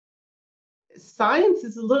Science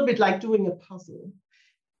is a little bit like doing a puzzle.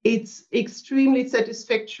 It's extremely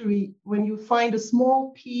satisfactory when you find a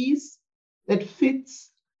small piece that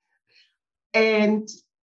fits. And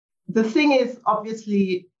the thing is,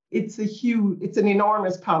 obviously, it's an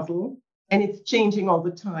enormous puzzle, and it's changing all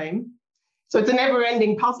the time. So it's a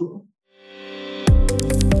never-ending puzzle.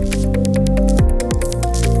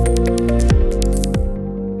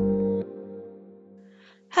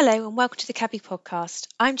 Hello and welcome to the Cabby podcast.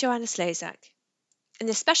 I'm Joanna Slozak. In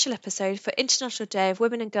this special episode for International Day of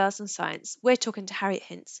Women and Girls in Science, we're talking to Harriet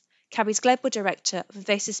Hinz, Cabby's Global Director of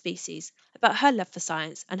Invasive Species, about her love for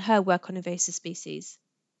science and her work on invasive species.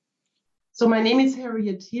 So my name is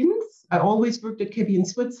Harriet Hinz. I always worked at Cabby in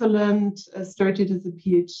Switzerland, started as a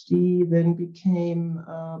PhD, then became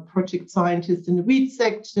a project scientist in the weed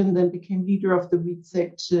section, then became leader of the weed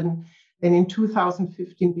section. Then in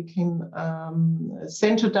 2015 became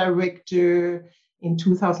center director, in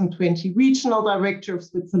 2020 regional director of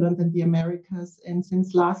Switzerland and the Americas, and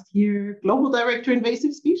since last year, global director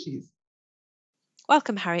invasive species.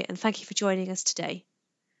 Welcome, Harriet, and thank you for joining us today.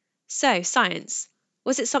 So, science,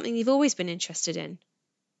 was it something you've always been interested in?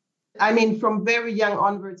 I mean, from very young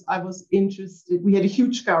onwards, I was interested. We had a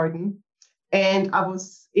huge garden, and I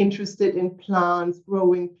was interested in plants,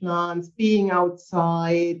 growing plants, being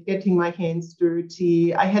outside, getting my hands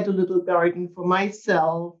dirty. I had a little garden for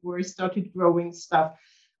myself where I started growing stuff.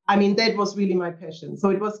 I mean, that was really my passion. So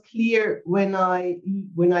it was clear when I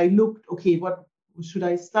looked, okay, what should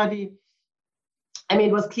I study? I mean,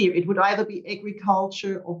 it was clear it would either be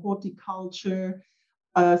agriculture or horticulture,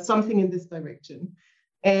 something in this direction.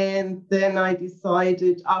 And then I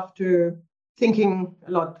decided, after thinking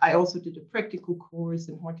a lot, I also did a practical course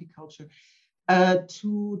in horticulture,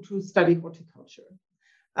 to study horticulture.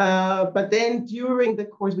 But then during the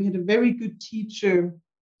course, we had a very good teacher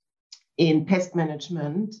in pest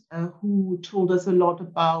management who told us a lot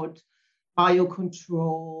about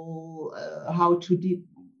biocontrol, how to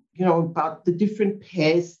about the different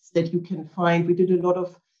pests that you can find. We did a lot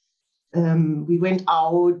of we went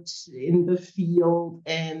out in the field,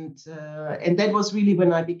 and that was really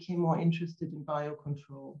when I became more interested in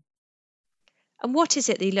biocontrol. And what is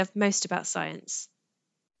it that you love most about science?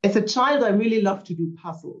 As a child, I really loved to do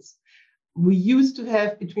puzzles. We used to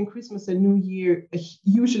have, between Christmas and New Year,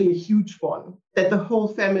 usually a huge one that the whole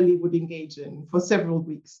family would engage in for several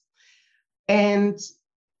weeks. And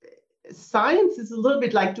science is a little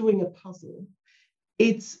bit like doing a puzzle.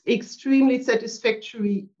 It's extremely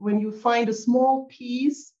satisfactory when you find a small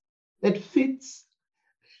piece that fits.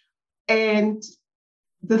 And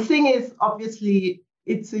the thing is, obviously,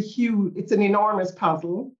 it's an enormous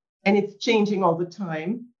puzzle, and it's changing all the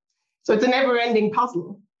time. So it's a never-ending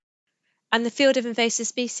puzzle. And the field of invasive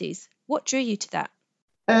species, what drew you to that?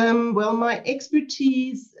 Well, my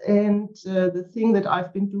expertise and the thing that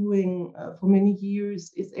I've been doing for many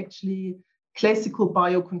years is actually classical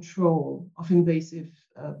biocontrol of invasive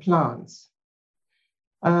plants.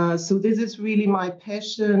 So this is really my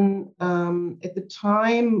passion. At the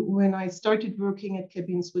time when I started working at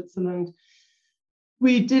Cabby in Switzerland,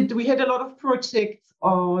 we had a lot of projects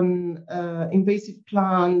on invasive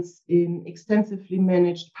plants in extensively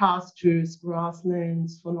managed pastures,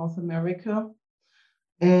 grasslands for North America.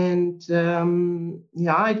 And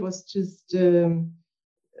it was just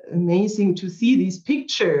amazing to see these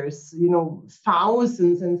pictures,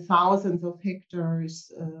 thousands and thousands of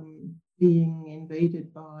hectares being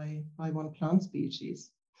invaded by one plant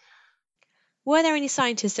species. Were there any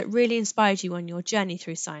scientists that really inspired you on your journey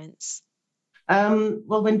through science?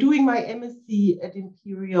 Well, when doing my MSc at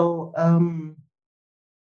Imperial,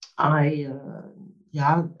 I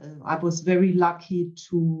was very lucky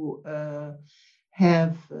to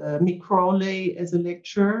have Mick Crawley as a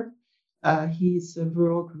lecturer. He's a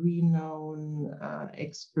world-renowned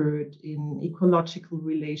expert in ecological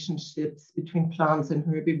relationships between plants and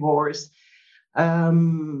herbivores.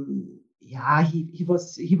 He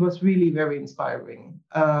was really very inspiring.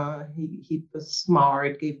 He was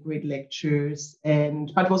smart, gave great lectures,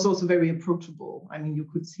 but was also very approachable. I mean, you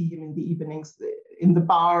could see him in the evenings in the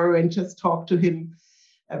bar and just talk to him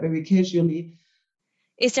very casually.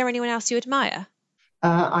 Is there anyone else you admire?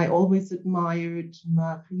 I always admired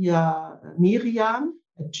Maria Merian,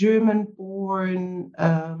 a German-born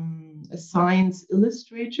science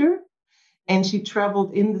illustrator. And she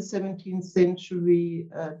traveled in the 17th century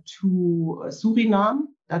to Suriname,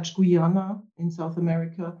 Dutch Guyana in South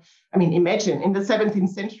America. I mean, imagine, in the 17th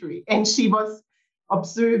century. And she was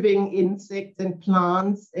observing insects and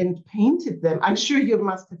plants and painted them. I'm sure you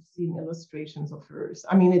must have seen illustrations of hers.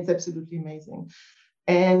 I mean, it's absolutely amazing.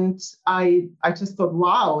 And I just thought,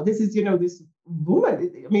 wow, this is, this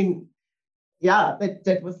woman. I mean, yeah,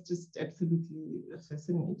 that was just absolutely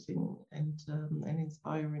fascinating and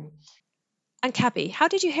inspiring. And Cabby, how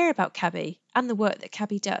did you hear about Cabby and the work that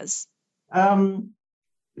Cabby does? Um,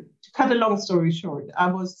 to cut a long story short,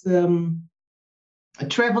 I was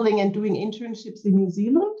traveling and doing internships in New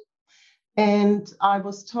Zealand. And I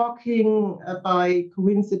was talking by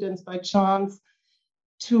coincidence, by chance,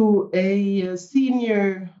 to a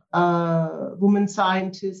senior woman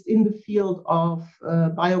scientist in the field of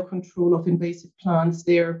biocontrol of invasive plants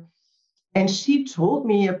there. And she told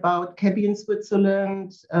me about Cabby in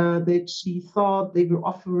Switzerland, that she thought they were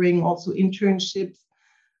offering also internships.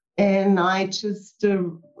 And I just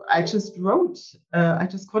wrote, I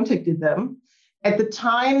just contacted them. At the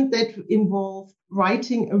time, that involved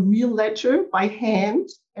writing a real letter by hand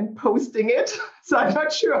and posting it. So I'm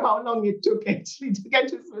not sure how long it took actually to get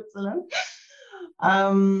to Switzerland.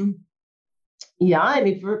 Yeah, and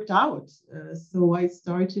it worked out. So I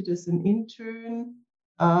started as an intern,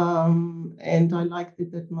 and I liked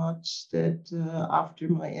it that much that after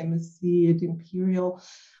my MSc at Imperial,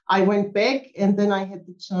 I went back, and then I had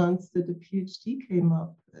the chance that the PhD came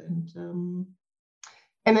up, and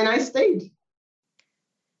then I stayed.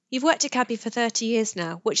 You've worked at Cabby for 30 years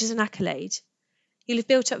now, which is an accolade. You'll have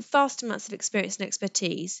built up vast amounts of experience and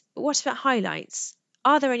expertise, but what about highlights?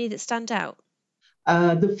 Are there any that stand out?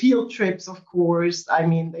 The field trips, of course, I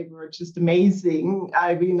mean, they were just amazing.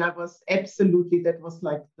 I mean, that was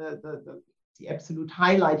like the absolute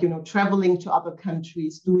highlight, traveling to other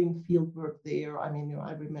countries, doing field work there. I mean,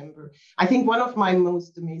 I remember, I think one of my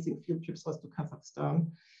most amazing field trips was to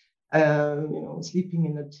Kazakhstan. Sleeping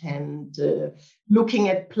in a tent, looking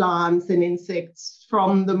at plants and insects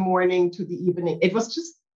from the morning to the evening. It was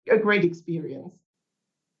just a great experience.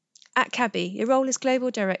 At Cabby, your role is Global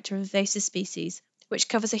Director of Invasive Species, which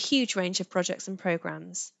covers a huge range of projects and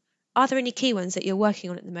programs. Are there any key ones that you're working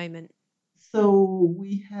on at the moment? So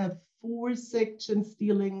we have 4 sections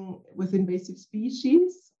dealing with invasive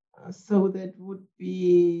species. So that would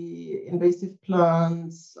be invasive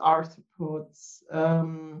plants, arthropods,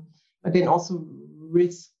 but then also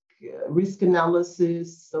risk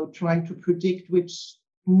analysis. So trying to predict which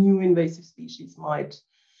new invasive species might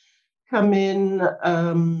come in,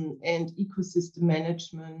 and ecosystem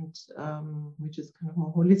management, which is kind of a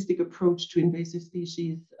more holistic approach to invasive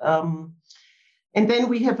species. And then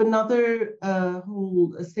we have another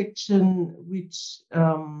whole section which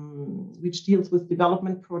deals with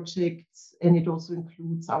development projects, and it also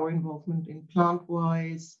includes our involvement in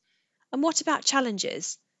PlantWise. And what about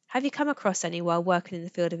challenges? Have you come across any while working in the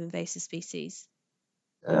field of invasive species?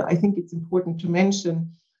 I think it's important to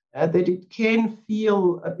mention that it can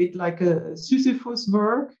feel a bit like a Sisyphus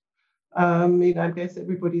work. I guess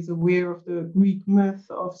everybody's aware of the Greek myth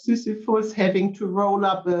of Sisyphus having to roll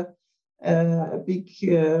up a big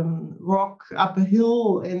rock up a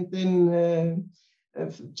hill, and then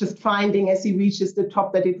just finding as he reaches the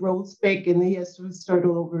top that it rolls back and he has to start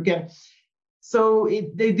all over again. So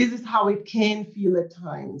this is how it can feel at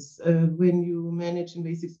times when you manage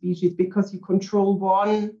invasive species, because you control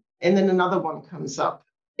one and then another one comes up.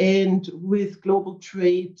 And with global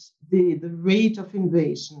trade, the rate of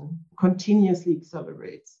invasion continuously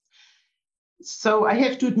accelerates. So I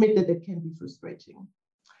have to admit that it can be frustrating.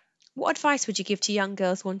 What advice would you give to young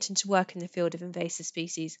girls wanting to work in the field of invasive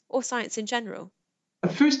species or science in general?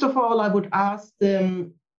 First of all, I would ask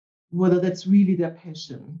them whether that's really their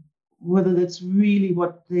passion, whether that's really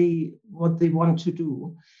what they want to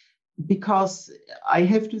do. Because I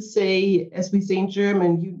have to say, as we say in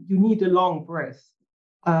German, you need a long breath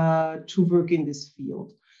to work in this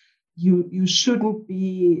field. You shouldn't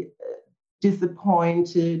be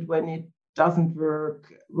disappointed when it doesn't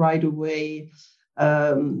work right away.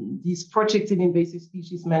 These projects in invasive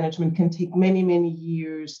species management can take many, many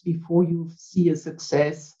years before you see a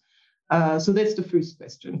success. So that's the first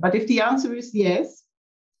question. But if the answer is yes,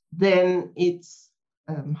 then it's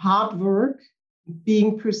hard work,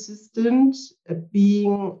 being persistent,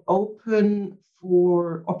 being open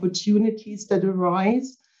for opportunities that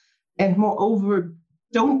arise, and moreover,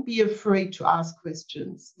 don't be afraid to ask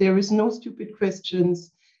questions. There is no stupid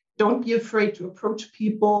questions. Don't be afraid to approach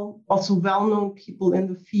people, also well-known people in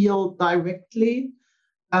the field directly.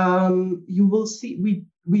 You will see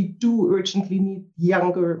we do urgently need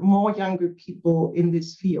more younger people in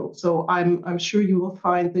this field. So I'm sure you will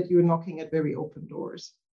find that you're knocking at very open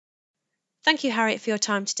doors. Thank you, Harriet, for your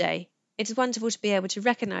time today. It is wonderful to be able to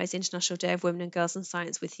recognise the International Day of Women and Girls in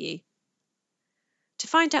Science with you. To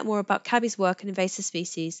find out more about Cabby's work in invasive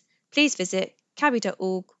species, please visit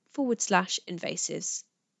cabby.org/invasives.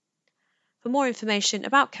 For more information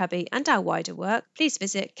about Cabby and our wider work, please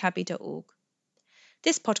visit cabby.org.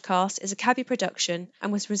 This podcast is a Cabby production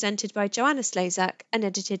and was presented by Joanna Slazak and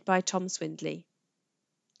edited by Tom Swindley.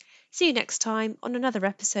 See you next time on another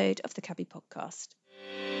episode of the Cabby Podcast.